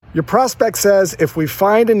Your prospect says, if we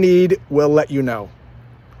find a need, we'll let you know.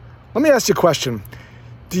 Let me ask you a question.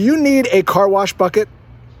 Do you need a car wash bucket?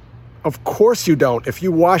 Of course you don't. If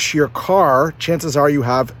you wash your car, chances are you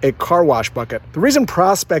have a car wash bucket. The reason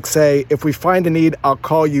prospects say, if we find a need, I'll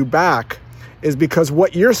call you back, is because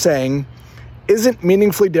what you're saying isn't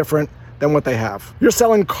meaningfully different than what they have. You're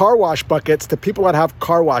selling car wash buckets to people that have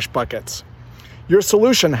car wash buckets. Your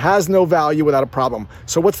solution has no value without a problem.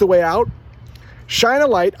 So what's the way out? Shine a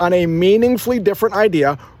light on a meaningfully different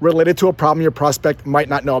idea related to a problem your prospect might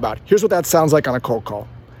not know about. Here's what that sounds like on a cold call.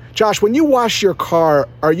 Josh, when you wash your car,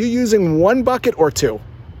 are you using one bucket or two?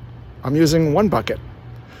 I'm using one bucket.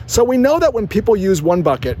 So we know that when people use one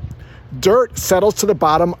bucket, dirt settles to the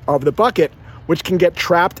bottom of the bucket, which can get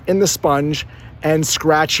trapped in the sponge and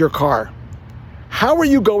scratch your car. How are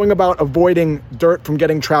you going about avoiding dirt from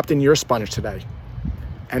getting trapped in your sponge today?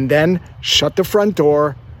 And then shut the front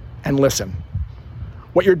door and listen.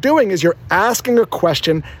 What you're doing is you're asking a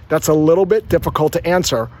question that's a little bit difficult to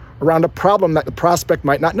answer around a problem that the prospect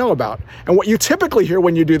might not know about. And what you typically hear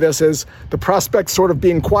when you do this is the prospect sort of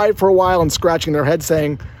being quiet for a while and scratching their head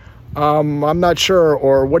saying, I'm not sure,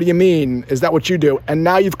 or what do you mean? Is that what you do? And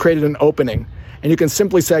now you've created an opening. And you can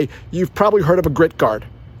simply say, you've probably heard of a grit guard.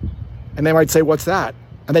 And they might say, what's that?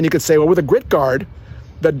 And then you could say, well, with a grit guard,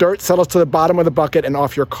 the dirt settles to the bottom of the bucket and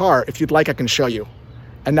off your car. If you'd like, I can show you.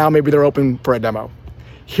 And now maybe they're open for a demo.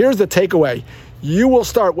 Here's the takeaway. You will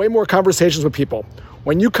start way more conversations with people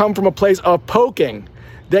when you come from a place of poking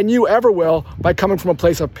than you ever will by coming from a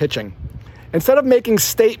place of pitching. Instead of making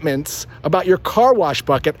statements about your car wash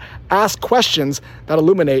bucket, ask questions that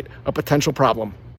illuminate a potential problem.